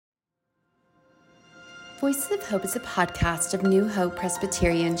Voices of Hope is a podcast of New Hope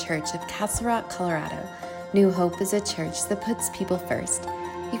Presbyterian Church of Castle Rock, Colorado. New Hope is a church that puts people first.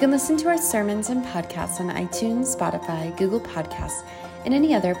 You can listen to our sermons and podcasts on iTunes, Spotify, Google Podcasts, and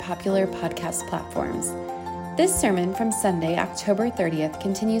any other popular podcast platforms. This sermon from Sunday, October 30th,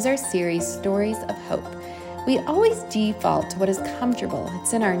 continues our series, Stories of Hope. We always default to what is comfortable.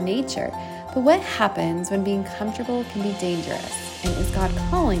 It's in our nature. But what happens when being comfortable can be dangerous? And is God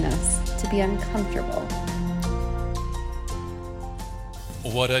calling us to be uncomfortable?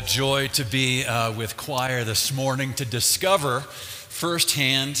 What a joy to be with choir this morning to discover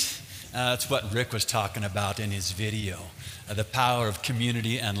firsthand, that's what Rick was talking about in his video, the power of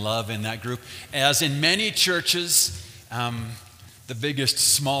community and love in that group. As in many churches, the biggest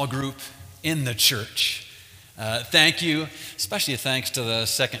small group in the church. Thank you, especially thanks to the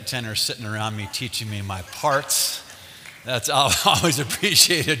second tenor sitting around me teaching me my parts. That's always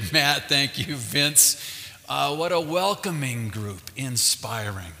appreciated, Matt. Thank you, Vince. What a welcoming group,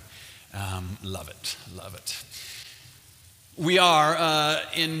 inspiring. Love it, love it. We are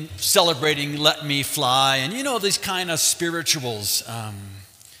in celebrating Let Me Fly, and you know these kind of spirituals.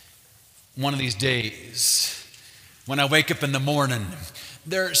 One of these days, when I wake up in the morning,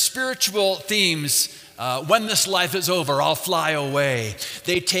 they're spiritual themes. When this life is over, I'll fly away.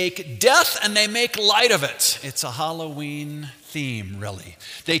 They take death and they make light of it. It's a Halloween theme, really.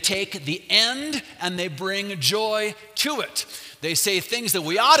 They take the end and they bring joy to it. They say things that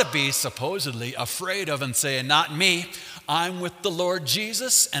we ought to be supposedly afraid of and say, not me. I'm with the Lord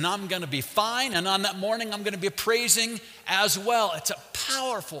Jesus and I'm going to be fine. And on that morning, I'm going to be praising as well. It's a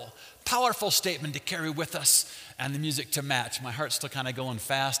powerful, powerful statement to carry with us. And the music to match. My heart's still kind of going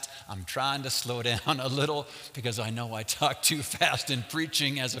fast. I'm trying to slow down a little because I know I talk too fast in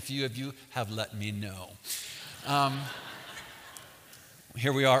preaching, as a few of you have let me know.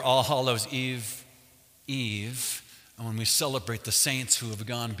 Here we are, All Hallows Eve, and when we celebrate the saints who have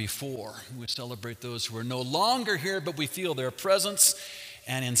gone before, we celebrate those who are no longer here, but we feel their presence.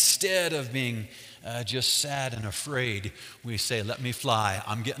 And instead of being just sad and afraid, we say, let me fly.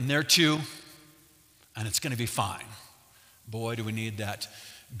 I'm getting there too. And it's going to be fine. Boy, do we need that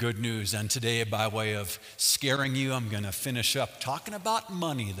good news. And today, by way of scaring you, I'm going to finish up talking about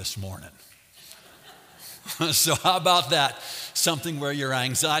money this morning. So how about that? Something where your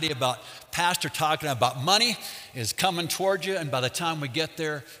anxiety about pastor talking about money is coming toward you, and by the time we get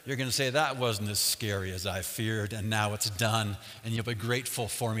there, you're going to say, that wasn't as scary as I feared, and now it's done. And you'll be grateful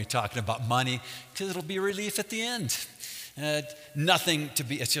for me talking about money, because it'll be a relief at the end.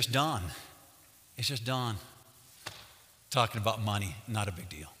 It's just done. It's just dawn. Talking about money, not a big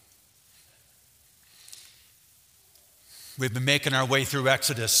deal. We've been making our way through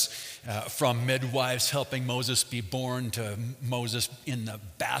Exodus, from midwives helping Moses be born to Moses in the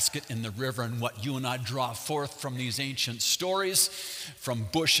basket in the river, and what you and I draw forth from these ancient stories, from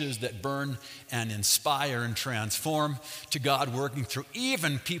bushes that burn and inspire and transform, to God working through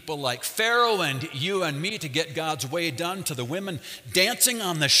even people like Pharaoh and you and me to get God's way done, to the women dancing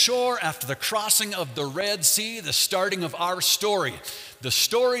on the shore after the crossing of the Red Sea, the starting of our story. The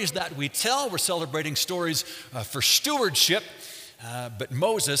stories that we tell, we're celebrating stories for stewardship, but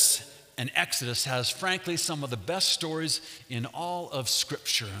Moses and Exodus has, frankly, some of the best stories in all of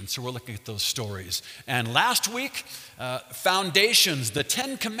Scripture, and so we're looking at those stories. And last week, foundations, the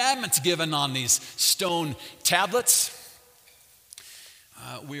 10 commandments given on these stone tablets.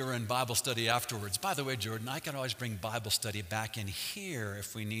 We were in Bible study afterwards. By the way, Jordan, I can always bring Bible study back in here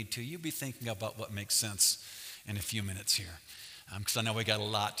if we need to. You be thinking about what makes sense in a few minutes here, because I know we got a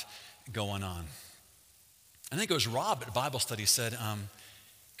lot going on. I think it was Rob at Bible study said,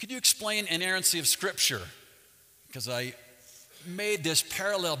 could you explain inerrancy of Scripture? Because I made this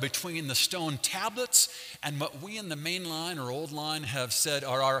parallel between the stone tablets and what we in the main line or old line have said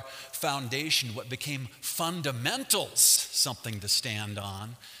are our foundation, what became fundamentals, something to stand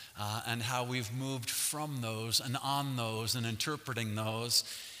on, and how we've moved from those and on those and interpreting those.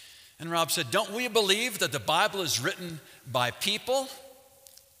 And Rob said, don't we believe that the Bible is written by people,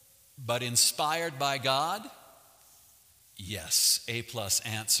 but inspired by God? Yes, A+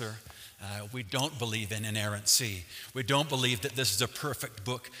 answer. We don't believe in inerrancy. We don't believe that this is a perfect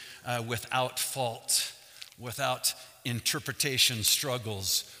book without fault, without interpretation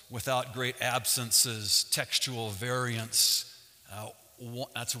struggles, without great absences, textual variance.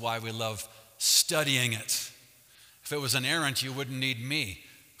 That's why we love studying it. If it was inerrant, you wouldn't need me.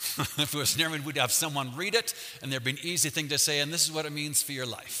 If it was inerrant, we'd have someone read it, and there'd be an easy thing to say, and this is what it means for your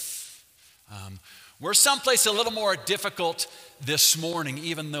life. We're someplace a little more difficult this morning,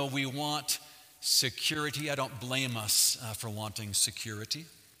 even though we want security. I don't blame us for wanting security.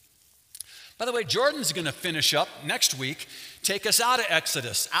 By the way, Jordan's going to finish up next week, take us out of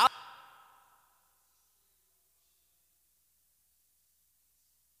Exodus, out.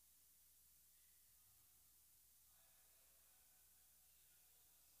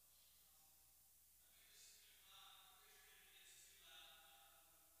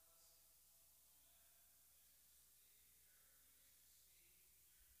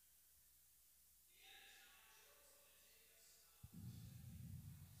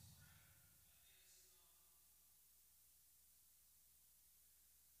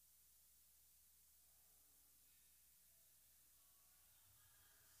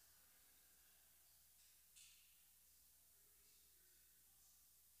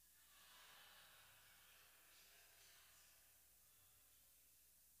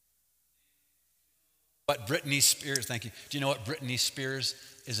 What Britney Spears, thank you. Do you know what Britney Spears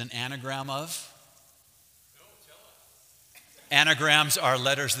is an anagram of? No, tell us. Anagrams are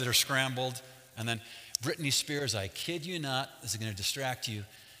letters that are scrambled. And then Britney Spears, I kid you not, this is going to distract you.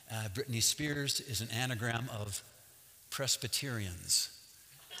 Britney Spears is an anagram of Presbyterians.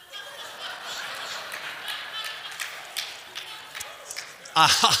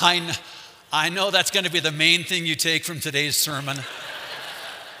 I know that's going to be the main thing you take from today's sermon.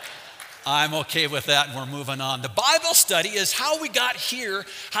 I'm okay with that, and we're moving on. The Bible study is how we got here,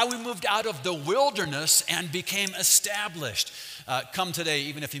 how we moved out of the wilderness and became established. Come today,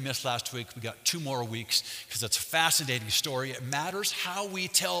 even if you missed last week, we got 2 more weeks because it's a fascinating story. It matters how we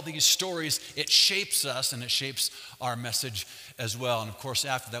tell these stories. It shapes us, and it shapes our message as well. And of course,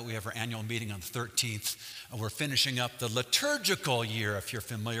 after that, we have our annual meeting on the 13th. We're finishing up the liturgical year, if you're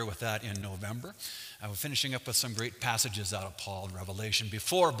familiar with that, in November. We're finishing up with some great passages out of Paul and Revelation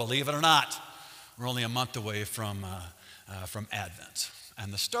before, believe it or not, we're only a month away from Advent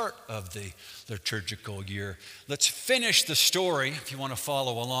and the start of the liturgical year. Let's finish the story. If you want to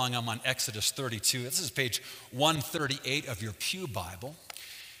follow along, I'm on Exodus 32. This is page 138 of your Pew Bible,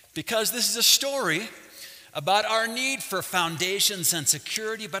 because this is a story about our need for foundations and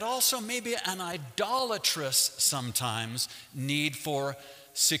security, but also maybe an idolatrous sometimes need for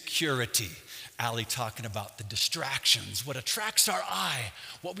security. Ali talking about the distractions, what attracts our eye,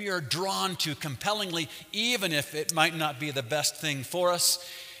 what we are drawn to compellingly, even if it might not be the best thing for us.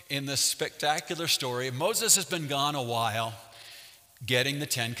 In this spectacular story, Moses has been gone a while, getting the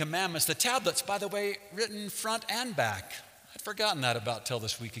 10 Commandments. The tablets, by the way, written front and back. I'd forgotten that about till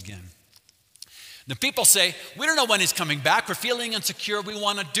this week again. The people say, we don't know when he's coming back. We're feeling insecure. We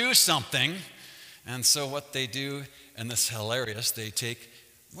want to do something. And so what they do, and this is hilarious, they take,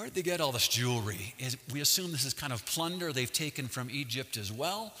 where did they get all this jewelry? We assume this is kind of plunder they've taken from Egypt as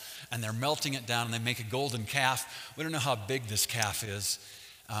well, and they're melting it down and they make a golden calf. We don't know how big this calf is,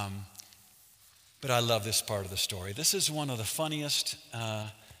 but I love this part of the story. This is one of the funniest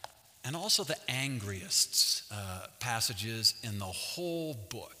and also the angriest passages in the whole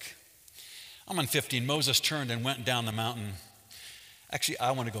book. I'm on 15. Moses turned and went down the mountain. Actually,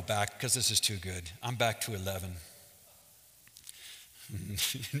 I want to go back because this is too good. I'm back to 11.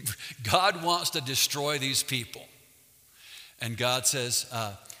 God wants to destroy these people. And God says,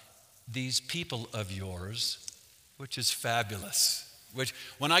 these people of yours, which is fabulous. Which,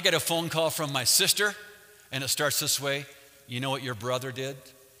 when I get a phone call from my sister and it starts this way, you know what your brother did?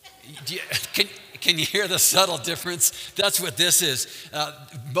 Can you hear the subtle difference? That's what this is.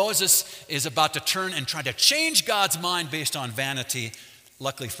 Moses is about to turn and try to change God's mind based on vanity.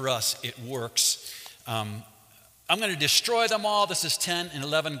 Luckily for us, it works. I'm going to destroy them all. This is 10 and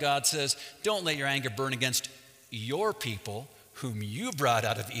 11. God says, don't let your anger burn against your people whom you brought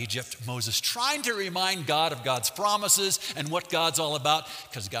out of Egypt. Moses trying to remind God of God's promises and what God's all about,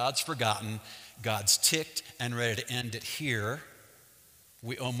 because God's forgotten. God's ticked and ready to end it here.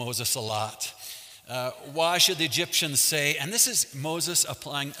 We owe Moses a lot. Why should the Egyptians say, and this is Moses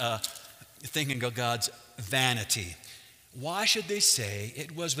applying thinking of God's vanity. Why should they say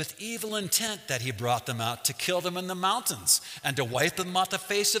it was with evil intent that he brought them out to kill them in the mountains and to wipe them off the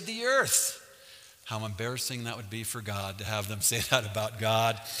face of the earth? How embarrassing that would be for God to have them say that about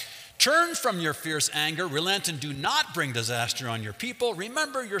God. Turn from your fierce anger, relent, and do not bring disaster on your people.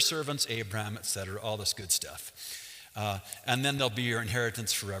 Remember your servants Abraham, etc., all this good stuff. And then they'll be your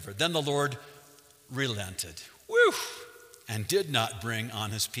inheritance forever. Then the Lord relented. Woo! And did not bring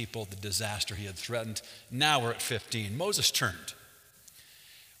on his people the disaster he had threatened. Now we're at 15. Moses turned,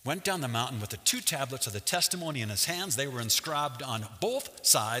 went down the mountain with the 2 tablets of the testimony in his hands. They were inscribed on both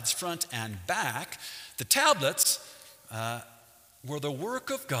sides, front and back. The tablets were the work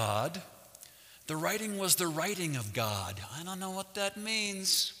of God. The writing was the writing of God. I don't know what that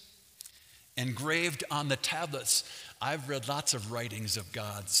means. Engraved on the tablets I've read lots of writings of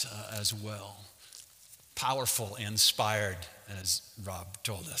God's as well. Powerful, inspired, as Rob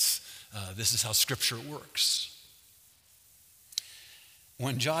told us. This is how Scripture works.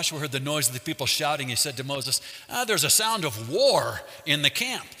 When Joshua heard the noise of the people shouting, he said to Moses, there's a sound of war in the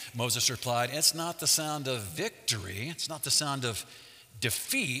camp. Moses replied, it's not the sound of victory. It's not the sound of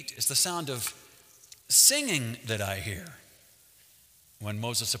defeat. It's the sound of singing that I hear. When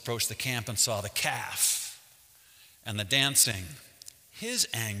Moses approached the camp and saw the calf and the dancing, his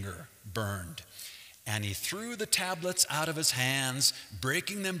anger burned. And he threw the tablets out of his hands,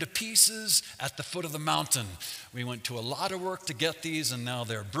 breaking them to pieces at the foot of the mountain. We went to a lot of work to get these, and now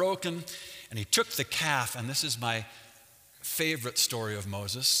they're broken. And he took the calf, and this is my favorite story of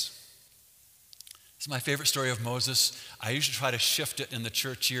Moses. This is my favorite story of Moses. I usually try to shift it in the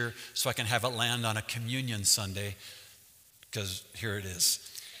church year so I can have it land on a communion Sunday, because here it is.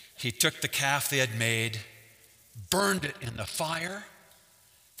 He took the calf they had made, burned it in the fire,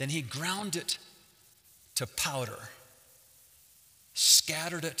 then he ground it to powder,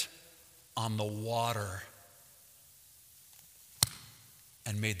 scattered it on the water,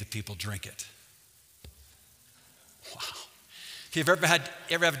 and made the people drink it. Wow. If you've ever had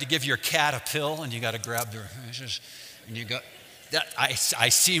to give your cat a pill and you got to grab their, and you got that, I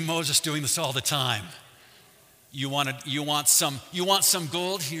see Moses doing this all the time. You want some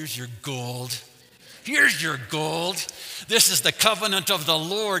gold? Here's your gold. Here's your gold. This is the covenant of the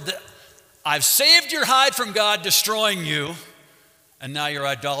Lord. I've saved your hide from God destroying you, and now your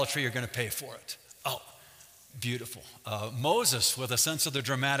idolatry, you're going to pay for it. Oh, beautiful. Moses, with a sense of the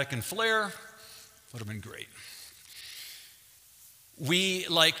dramatic and flair, would have been great. We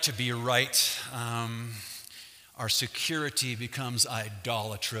like to be right. Our security becomes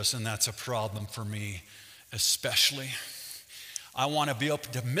idolatrous, and that's a problem for me especially. I want to be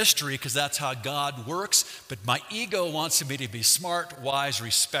open to mystery because that's how God works, but my ego wants me to be smart, wise,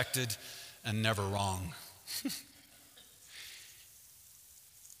 respected, and never wrong.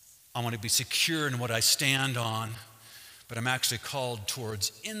 I want to be secure in what I stand on, but I'm actually called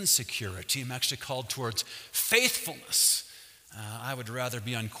towards insecurity. I'm actually called towards faithfulness. I would rather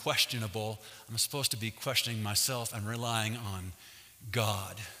be unquestionable. I'm supposed to be questioning myself and relying on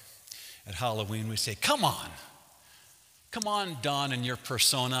God. At Halloween, we say, come on, Don, in your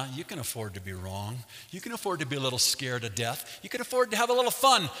persona. You can afford to be wrong. You can afford to be a little scared to death. You can afford to have a little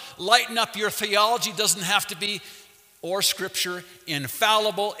fun. Lighten up. Your theology doesn't have to be, or Scripture,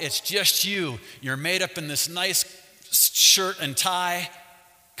 infallible. It's just you. You're made up in this nice shirt and tie.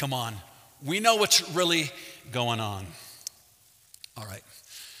 Come on. We know what's really going on. All right.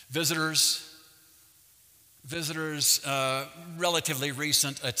 Visitors, relatively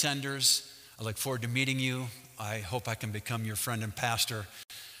recent attenders, I look forward to meeting you. I hope I can become your friend and pastor.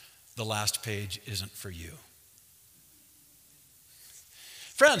 The last page isn't for you.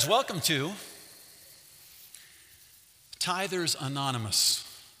 Friends, welcome to Tithers Anonymous.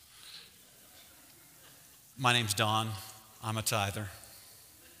 My name's Don. I'm a tither.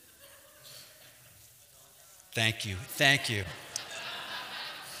 Thank you.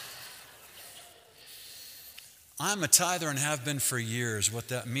 I'm a tither and have been for years. What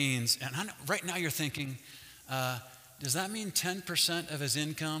that means, and I know, right now you're thinking, does that mean 10% of his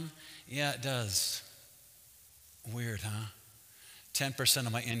income? Yeah, it does. Weird, huh? 10%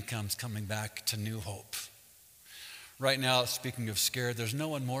 of my income's coming back to New Hope. Right now, speaking of scared, there's no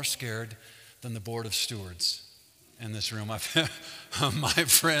one more scared than the Board of Stewards in this room. I've my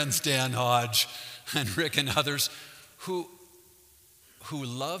friends Dan Hodge and Rick and others who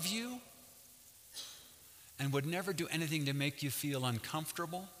love you and would never do anything to make you feel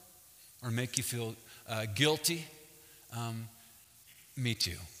uncomfortable or make you feel guilty. Me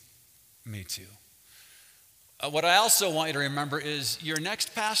too. What I also want you to remember is your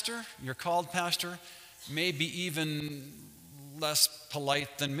next pastor, your called pastor, may be even less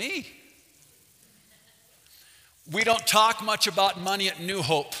polite than me. We don't talk much about money at New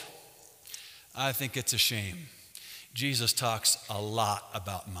Hope. I think it's a shame. Jesus talks a lot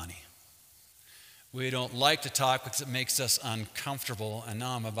about money. We don't like to talk because it makes us uncomfortable, and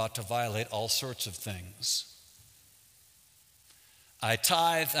now I'm about to violate all sorts of things. I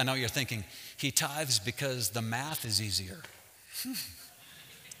tithe. I know you're thinking, he tithes because the math is easier.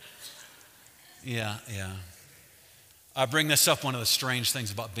 Yeah. I bring this up. One of the strange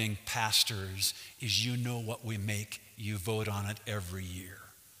things about being pastors is you know what we make. You vote on it every year.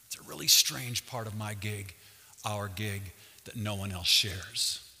 It's a really strange part of my gig, our gig, that no one else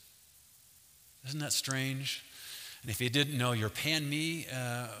shares. Isn't that strange? And if you didn't know, you're paying me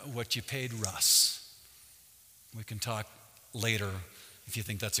what you paid Russ. We can talk later if you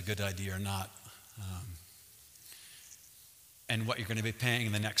think that's a good idea or not. and what you're going to be paying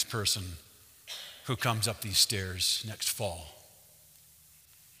the next person who comes up these stairs next fall.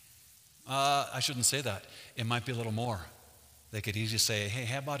 I shouldn't say that. It might be a little more. They could easily say, hey,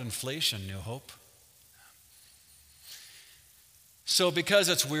 how about inflation, New Hope? So because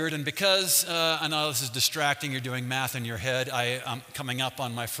it's weird and because I know this is distracting, you're doing math in your head, I'm coming up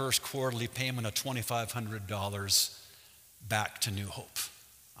on my first quarterly payment of $2,500 back to New Hope.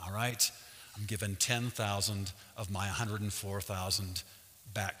 All right? I'm giving $10,000 of my $104,000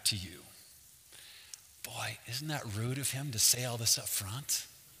 back to you. Boy, isn't that rude of him to say all this up front?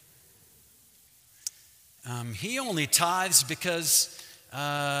 He only tithes because,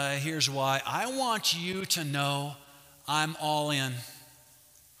 here's why. I want you to know I'm all in.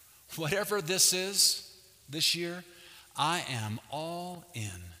 Whatever this is this year, I am all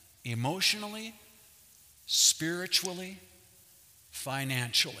in. Emotionally, spiritually,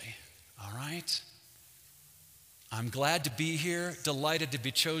 financially. All right? I'm glad to be here, delighted to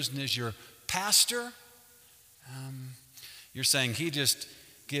be chosen as your pastor. You're saying he just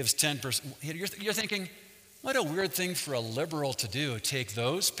gives 10%. You're thinking, what a weird thing for a liberal to do, take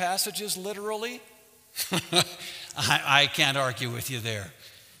those passages literally? I can't argue with you there.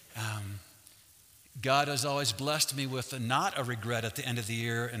 God has always blessed me with not a regret at the end of the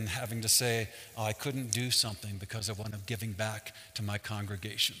year and having to say, oh, I couldn't do something because I want to giving back to my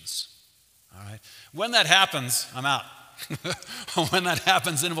congregations. All right? When that happens, I'm out. When that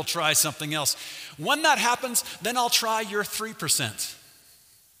happens, then we'll try something else. When that happens, then I'll try your 3%.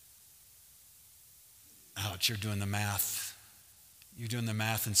 Ouch, you're doing the math. You're doing the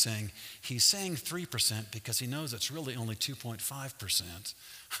math and saying, he's saying 3% because he knows it's really only 2.5%. And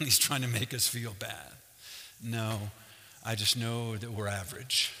he's trying to make us feel bad. No, I just know that we're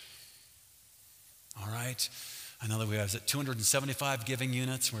average. All right? I know that we have 275 giving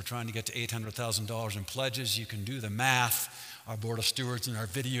units. We're trying to get to $800,000 in pledges. You can do the math. Our board of stewards and our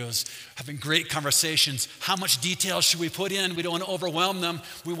videos having great conversations. How much detail should we put in? We don't want to overwhelm them.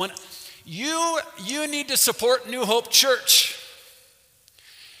 You need to support New Hope Church.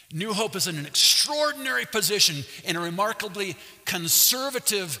 New Hope is in an extraordinary position in a remarkably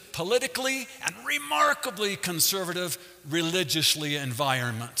conservative politically and remarkably conservative religiously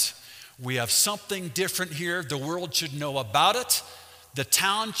environment. We have something different here. The world should know about it. The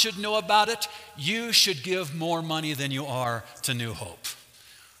town should know about it. You should give more money than you are to New Hope.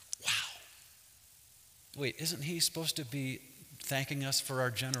 Wow. Wait, isn't he supposed to be thanking us for our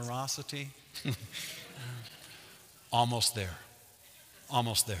generosity? Almost there.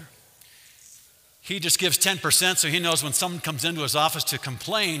 Almost there. He just gives 10%, so he knows when someone comes into his office to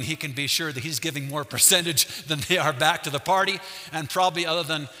complain, he can be sure that he's giving more percentage than they are back to the party, and probably other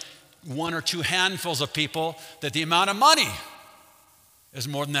than one or two handfuls of people, that the amount of money is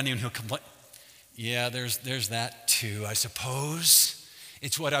more than anyone who complains. Yeah, there's that too, I suppose.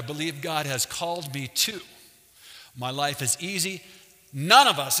 It's what I believe God has called me to. My life is easy. None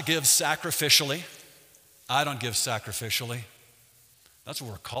of us give sacrificially. I don't give sacrificially. That's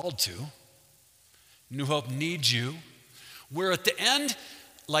what we're called to. New Hope needs you. We're at the end,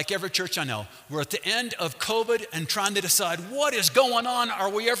 like every church I know, we're at the end of COVID and trying to decide what is going on. Are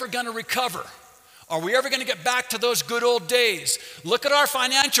we ever going to recover? Are we ever going to get back to those good old days? Look at our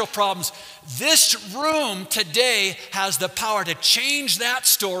financial problems. This room today has the power to change that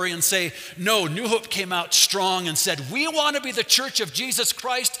story and say, no, New Hope came out strong and said, we want to be the church of Jesus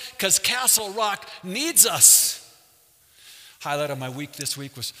Christ because Castle Rock needs us. Highlight of my week this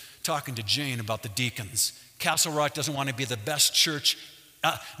week was talking to Jane about the deacons. Castle Rock doesn't want to be the best church.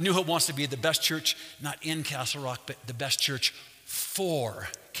 New Hope wants to be the best church, not in Castle Rock, but the best church for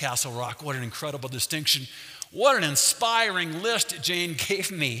Castle Rock. What an incredible distinction. What an inspiring list Jane gave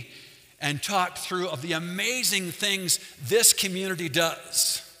me and talked through of the amazing things this community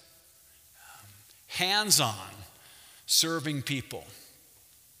does. Hands-on, serving people.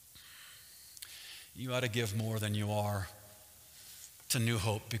 You ought to give more than you are to New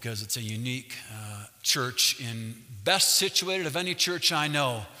Hope because it's a unique church in best situated of any church I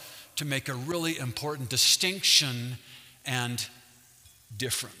know to make a really important distinction and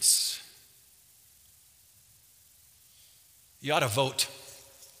difference. You ought to vote.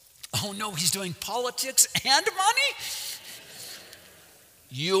 Oh no, he's doing politics and money?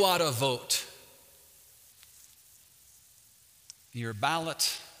 You ought to vote. Your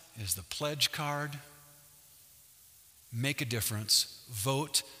ballot is the pledge card. Make a difference.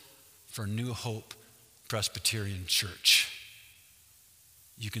 Vote for New Hope Presbyterian Church.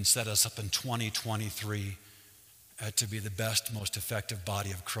 You can set us up in 2023 to be the best, most effective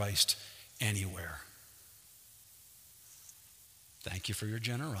body of Christ anywhere. Thank you for your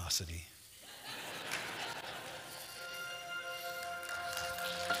generosity.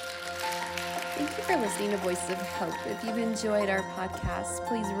 Thank you for listening to Voices of Hope. If you've enjoyed our podcast,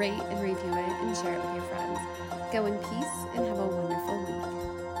 please rate and review it and share it with your friends. Go in peace and have a wonderful